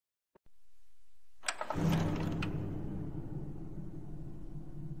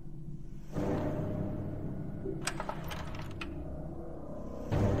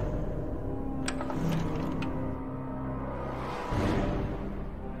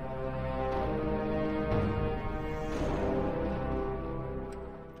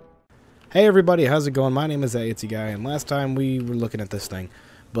Hey everybody, how's it going? My name is Itsy Guy, and last time we were looking at this thing,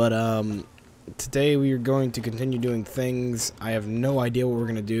 but today we are going to continue doing things. I have no idea what we're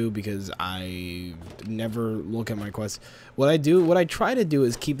gonna do because I never look at my quests. What I try to do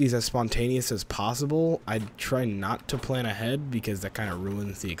is keep these as spontaneous as possible. I try not to plan ahead because that kind of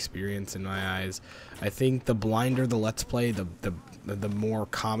ruins the experience in my eyes. I think the blinder the Let's Play, the more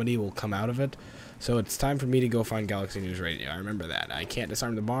comedy will come out of it. So it's time for me to go find Galaxy News Radio. I remember that. I can't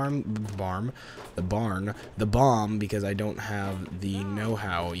disarm the bomb because I don't have the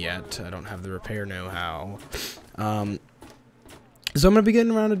know-how yet. I don't have the repair know-how. So I'm gonna be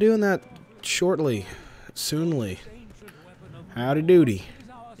getting around to doing that shortly, soonly. Howdy doody.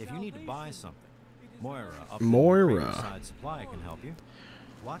 If you need to buy something, Moira. Side Supply can help you.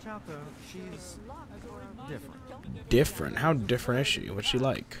 Watch out though, she's different. Different? How different is she? What's she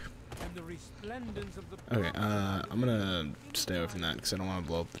like? Okay, I'm gonna stay away from that because I don't want to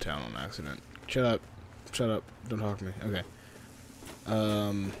blow up the town on accident. Shut up. Shut up. Don't talk to me. Okay.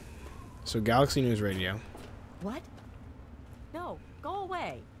 So Galaxy News Radio. What? No, go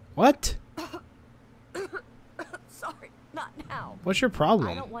away. What? Sorry, not now. What's your problem?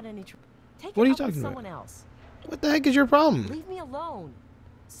 I don't want any Take What it are you up with talking someone about? else. What the heck is your problem? Leave me alone.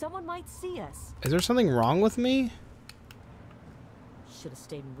 Someone might see us. Is there something wrong with me? Should have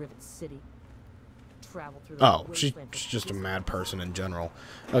stayed in Rivet City. Traveled through the Oh, she's just a mad person in general.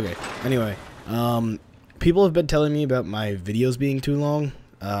 Okay, anyway, people have been telling me about my videos being too long.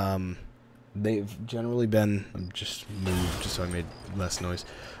 They've generally been, just moved just so I made less noise.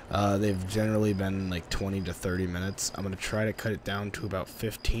 They've generally been like 20 to 30 minutes. I'm going to try to cut it down to about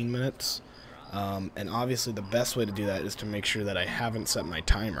 15 minutes. And obviously the best way to do that is to make sure that I haven't set my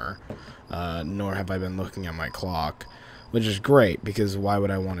timer, nor have I been looking at my clock, which is great because why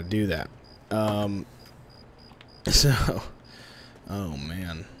would I want to do that? So, oh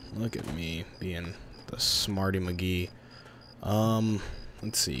man, look at me being the smarty McGee.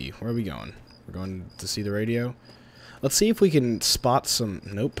 Let's see, where are we going? We're going to see the radio. Let's see if we can spot some,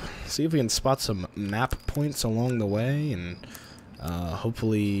 nope, see if we can spot some map points along the way, and,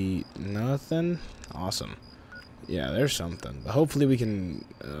 hopefully nothing. Awesome. Yeah, there's something, but hopefully we can,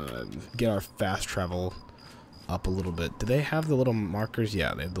 get our fast travel up a little bit. Do they have the little markers?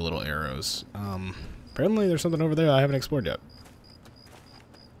 Yeah, they have the little arrows. Apparently there's something over there I haven't explored yet.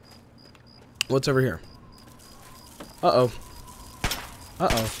 What's over here? Uh-oh.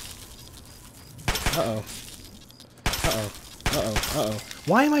 Uh-oh. Uh-oh. Uh-oh. Uh-oh. Uh-oh.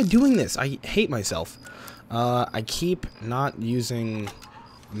 Why am I doing this? I hate myself. I keep not using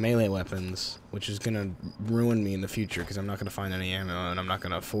melee weapons, which is gonna ruin me in the future because I'm not gonna find any ammo and I'm not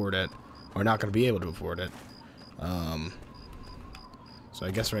gonna afford it, or not gonna be able to afford it. So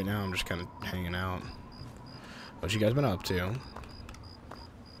I guess right now I'm just kind of hanging out. What you guys been up to?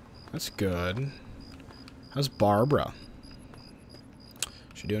 That's good. How's Barbara?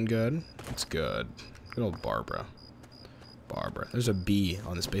 She doing good? That's good. Good old Barbara. Barbara. There's a B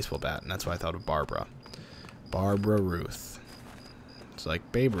on this baseball bat, and that's why I thought of Barbara. Barbara Ruth. It's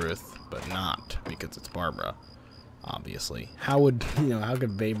like Babe Ruth, but not, because it's Barbara. Obviously. How would, how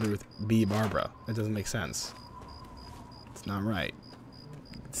could Babe Ruth be Barbara? It doesn't make sense. It's not right.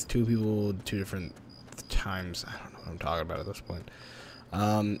 It's two people, two different times. I don't know what I'm talking about at this point.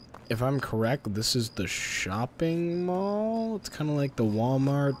 If I'm correct, this is the shopping mall. It's kind of like the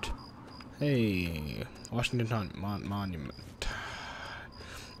Walmart. Hey, Washington Monument.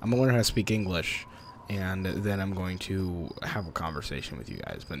 I'm going to learn how to speak English, and then I'm going to have a conversation with you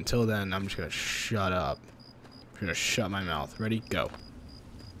guys. But until then, I'm just going to shut up. I'm going to shut my mouth. Ready? Go.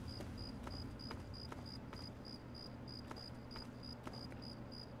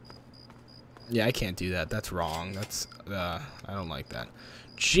 Yeah, I can't do that. That's wrong. That's, I don't like that.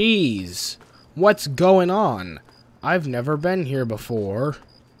 Jeez. What's going on? I've never been here before.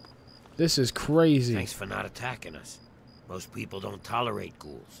 This is crazy. Thanks for not attacking us. Most people don't tolerate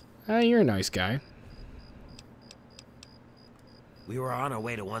ghouls. Hey, you're a nice guy. We were on our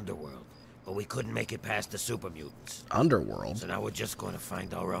way to Underworld, but we couldn't make it past the super mutants. Underworld? So now we're just going to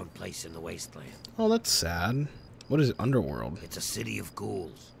find our own place in the wasteland. Oh, that's sad. What is Underworld? It's a city of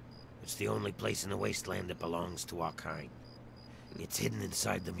ghouls. It's the only place in the wasteland that belongs to our kind. It's hidden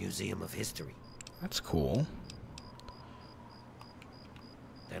inside the Museum of History. That's cool.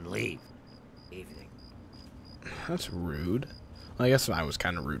 Then leave. Evening. That's rude. Well, I guess I was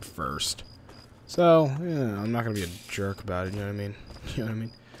kind of rude first. So, yeah, I'm not going to be a jerk about it, you know what I mean? You know what I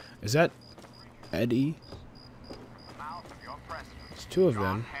mean? Is that Eddie? There's two of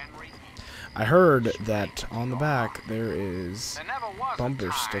them. I heard that on the back there is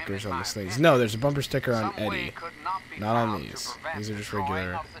bumper stickers on these things. No, there's a bumper sticker on Eddie. Not on these. These are just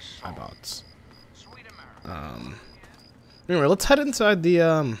regular iBots. Anyway, let's head inside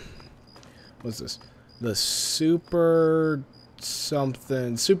the, what's this? The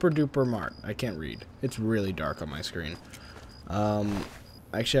Super-Duper Mart. I can't read. It's really dark on my screen. I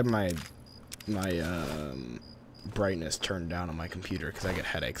actually have my brightness turned down on my computer because I get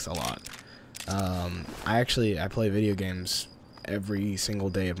headaches a lot. I play video games every single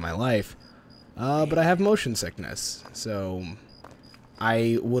day of my life, but I have motion sickness, so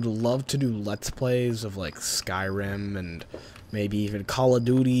I would love to do Let's Plays of like Skyrim and maybe even Call of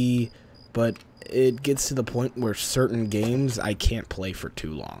Duty, but it gets to the point where certain games I can't play for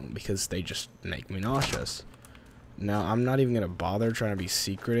too long because they just make me nauseous. Now, I'm not even going to bother trying to be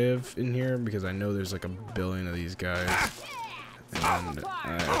secretive in here because I know there's like a billion of these guys. And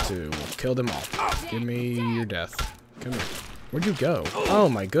I have to kill them all. Give me your death. Come here. Where'd you go? Oh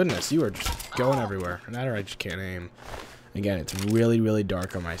my goodness, you are just going everywhere. That or I just can't aim. Again, it's really, really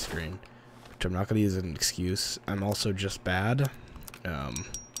dark on my screen, which I'm not going to use as an excuse. I'm also just bad. So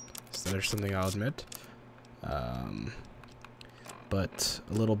there's something I'll admit. But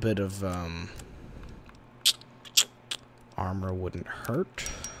a little bit of armor wouldn't hurt.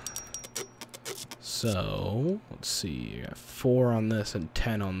 So, let's see. I got 4 on this and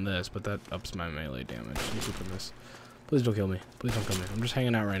 10 on this, but that ups my melee damage. Let's open this. Please don't kill me. Please don't kill me. I'm just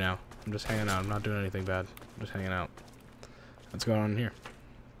hanging out right now. I'm just hanging out. I'm not doing anything bad. I'm just hanging out. What's going on in here?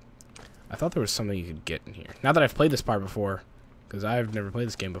 I thought there was something you could get in here. Now that I've played this part before, because I've never played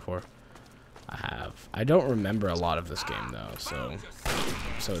this game before. I have. I don't remember a lot of this game though, so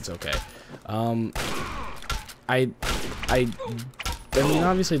it's okay. I mean,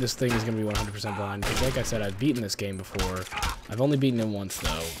 obviously this thing is going to be 100% blind, because like I said, I've beaten this game before. I've only beaten it once,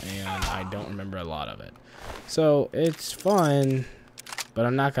 though, and I don't remember a lot of it. So, it's fun, but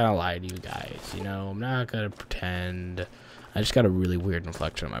I'm not going to lie to you guys, you know? I'm not going to pretend. I just got a really weird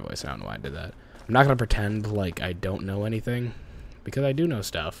inflection on my voice. I don't know why I did that. I'm not going to pretend like I don't know anything, because I do know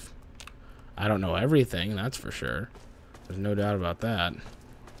stuff. I don't know everything, that's for sure. There's no doubt about that.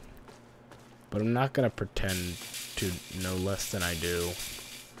 But I'm not going to pretend to know less than I do.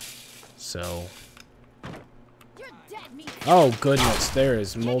 So. Oh, goodness. There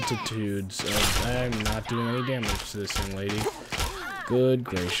is multitudes of... I'm not doing any damage to this young lady. Good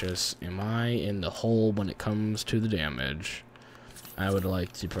gracious. Am I in the hole when it comes to the damage? I would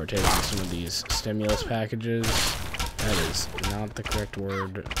like to partake in some of these stimulus packages. That is not the correct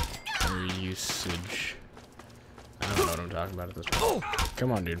word or usage. I don't know what I'm talking about at this point.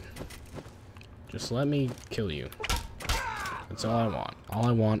 Come on, dude. Just let me kill you. That's all I want. All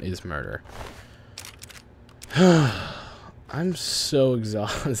I want is murder. I'm so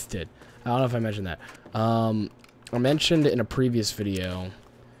exhausted. I don't know if I mentioned that. I mentioned in a previous video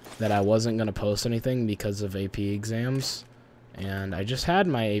that I wasn't going to post anything because of AP exams. And I just had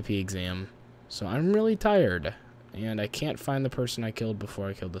my AP exam. So I'm really tired. And I can't find the person I killed before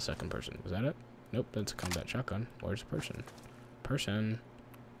I killed the second person. Was that it? Nope, that's a combat shotgun. Where's the person? Person.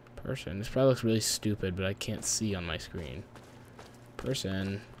 This probably looks really stupid, but I can't see on my screen.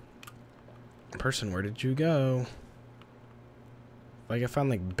 Person, where did you go? Like, I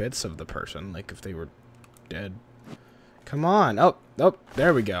found, like, bits of the person, like, if they were dead. Come on! Oh,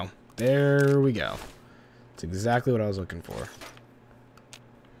 there we go. There we go. That's exactly what I was looking for.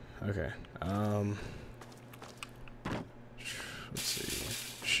 Okay, let's see.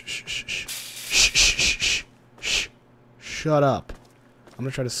 Shh. Shut up. I'm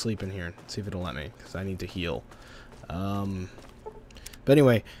gonna try to sleep in here and see if it'll let me, because I need to heal. But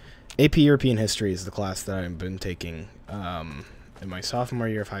anyway, AP European History is the class that I've been taking in my sophomore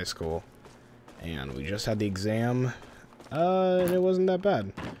year of high school, and we just had the exam, and it wasn't that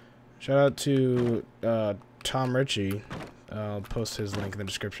bad. Shout out to Tom Ritchie. I'll post his link in the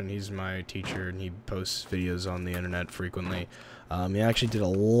description. He's my teacher, and he posts videos on the internet frequently. He actually did a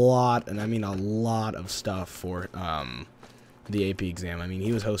lot, and I mean a lot of stuff for the AP exam. I mean,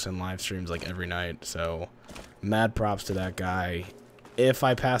 he was hosting live streams like every night, so mad props to that guy. If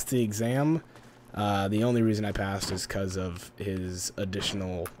I passed the exam, the only reason I passed is because of his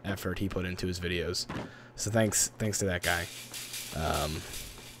additional effort he put into his videos. So thanks to that guy.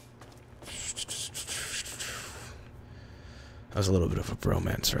 That was a little bit of a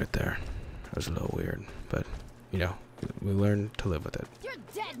bromance right there. That was a little weird, but you know, we learn to live with it. You're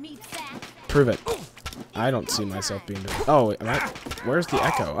dead, meat sack. Prove it. I don't see myself being... Oh, am I... Where's the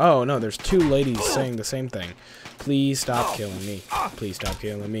echo? Oh, no, there's 2 ladies saying the same thing. Please stop killing me. Please stop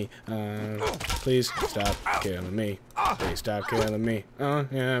killing me. Please stop killing me. Please stop killing me.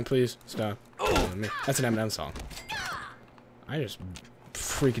 Yeah, please stop killing me. That's an Eminem song. I just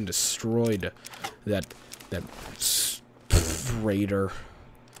freaking destroyed that raider.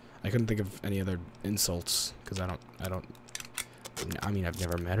 I couldn't think of any other insults because I mean, I've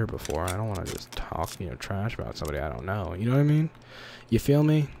never met her before. I don't want to just talk, trash about somebody I don't know. You know what I mean? You feel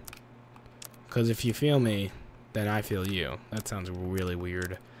me? Because if you feel me, then I feel you. That sounds really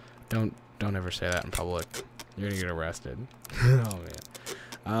weird. Don't ever say that in public. You're gonna get arrested. Oh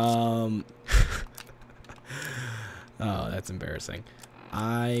man. Oh, that's embarrassing.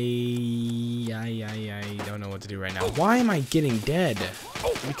 I don't know what to do right now. Why am I getting dead?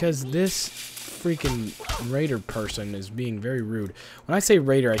 Because this freaking raider person is being very rude. When I say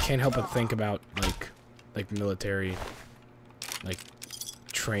raider, I can't help but think about like military, like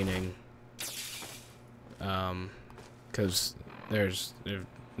training. Because there's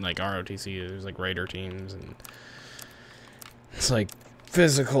like ROTC, there's like raider teams, and it's like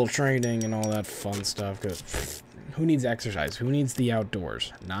physical training and all that fun stuff. Because who needs exercise? Who needs the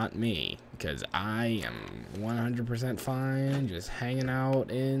outdoors? Not me, because I am 100% fine just hanging out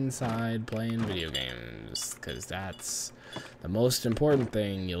inside playing video games, because that's the most important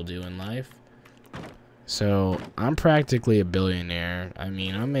thing you'll do in life. So I'm practically a billionaire. I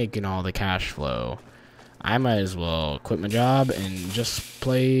mean, I'm making all the cash flow. I might as well quit my job and just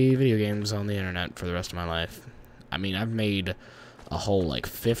play video games on the internet for the rest of my life. I mean, I've made a whole like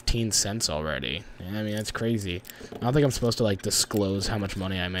 15 cents already. I mean, that's crazy. I don't think I'm supposed to like disclose how much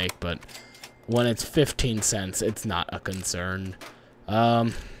money I make, but when it's 15 cents, it's not a concern.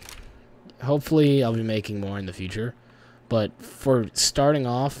 Hopefully I'll be making more in the future, but for starting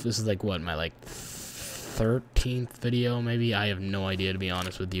off, this is like what, my like 13th video maybe? I have no idea, to be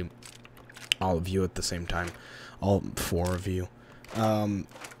honest with you. All of you at the same time, all 4 of you,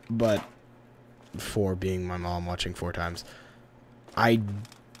 but 4 being my mom watching 4 times. I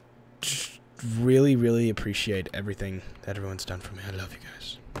just really appreciate everything that everyone's done for me. I love you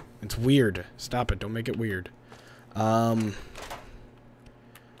guys. It's weird. Stop it. Don't make it weird. Okay.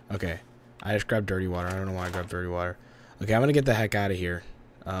 I just grabbed dirty water. I don't know why I grabbed dirty water. Okay, I'm gonna get the heck out of here.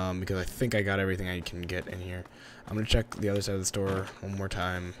 Because I think I got everything I can get in here. I'm gonna check the other side of the store one more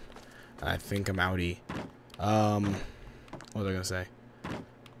time. I think I'm outie. What was I gonna say?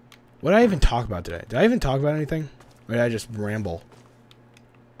 What did I even talk about today? Did I even talk about anything? Or did I just ramble?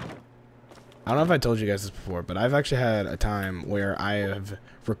 I don't know if I told you guys this before, but I've actually had a time where I have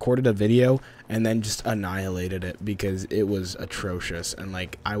recorded a video and then just annihilated it because it was atrocious and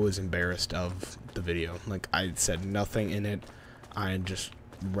like I was embarrassed of the video. Like I said nothing in it. I just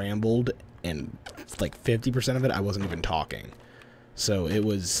rambled and like 50% of it I wasn't even talking. So it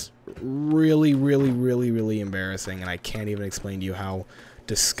was really embarrassing, and I can't even explain to you how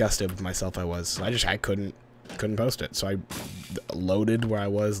disgusted with myself I was. So I couldn't post it. So I loaded where I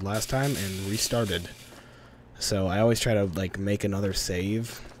was last time and restarted. So I always try to like make another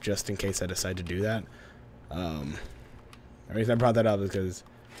save just in case I decide to do that. The reason I brought that up is because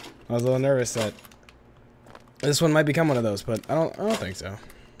I was a little nervous that this one might become one of those, but I don't think so.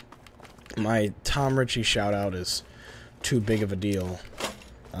 My Tom Ritchie shout out is too big of a deal.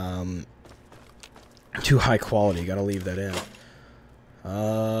 Too high quality, gotta leave that in.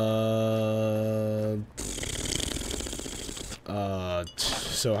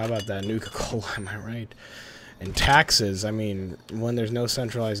 So how about that Nuka-Cola, am I right? And taxes, I mean, when there's no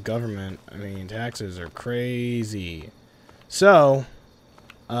centralized government, I mean, taxes are crazy. So,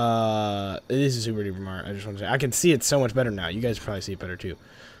 this is Super-Duper Mart, I just want to say, I can see it so much better now. You guys probably see it better too.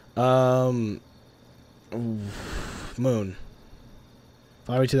 Moon.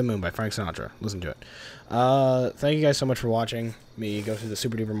 Fly Me to the Moon by Frank Sinatra. Listen to it. Thank you guys so much for watching me go through the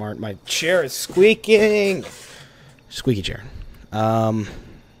Super-Duper Mart. My chair is squeaking! Squeaky chair.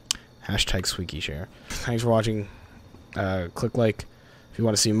 Hashtag squeaky chair. Thanks for watching. Click like if you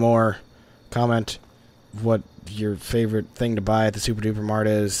want to see more. Comment what your favorite thing to buy at the Super-Duper Mart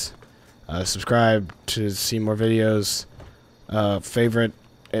is. Subscribe to see more videos. Favorite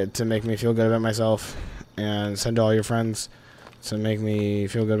it to make me feel good about myself. And send to all your friends to make me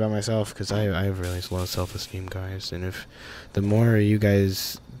feel good about myself, because I have really low self-esteem, guys, and if the more you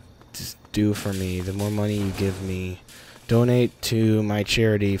guys do for me, the more money you give me, donate to my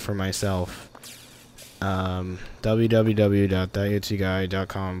charity for myself,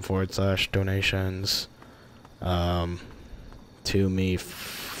 www.thatyutzeguy.com/donations, to me,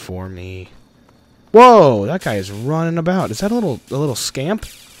 for me. Whoa, that guy is running about. Is that a little scamp?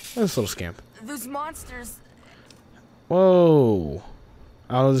 What's this little scamp? Those monsters. Whoa.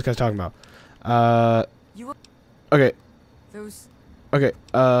 I don't know what this guy's talking about. Okay. Those. Okay,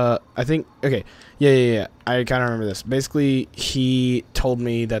 I think, okay. Yeah. I kind of remember this. Basically, he told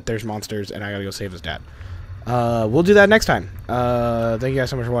me that there's monsters and I gotta go save his dad. We'll do that next time. Thank you guys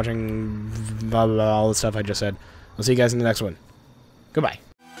so much for watching. Blah, blah, blah, all the stuff I just said. I'll see you guys in the next one. Goodbye.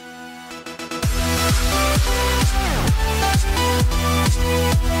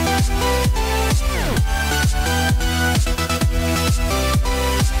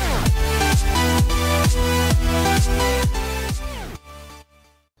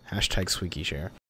 #SqueakyShare.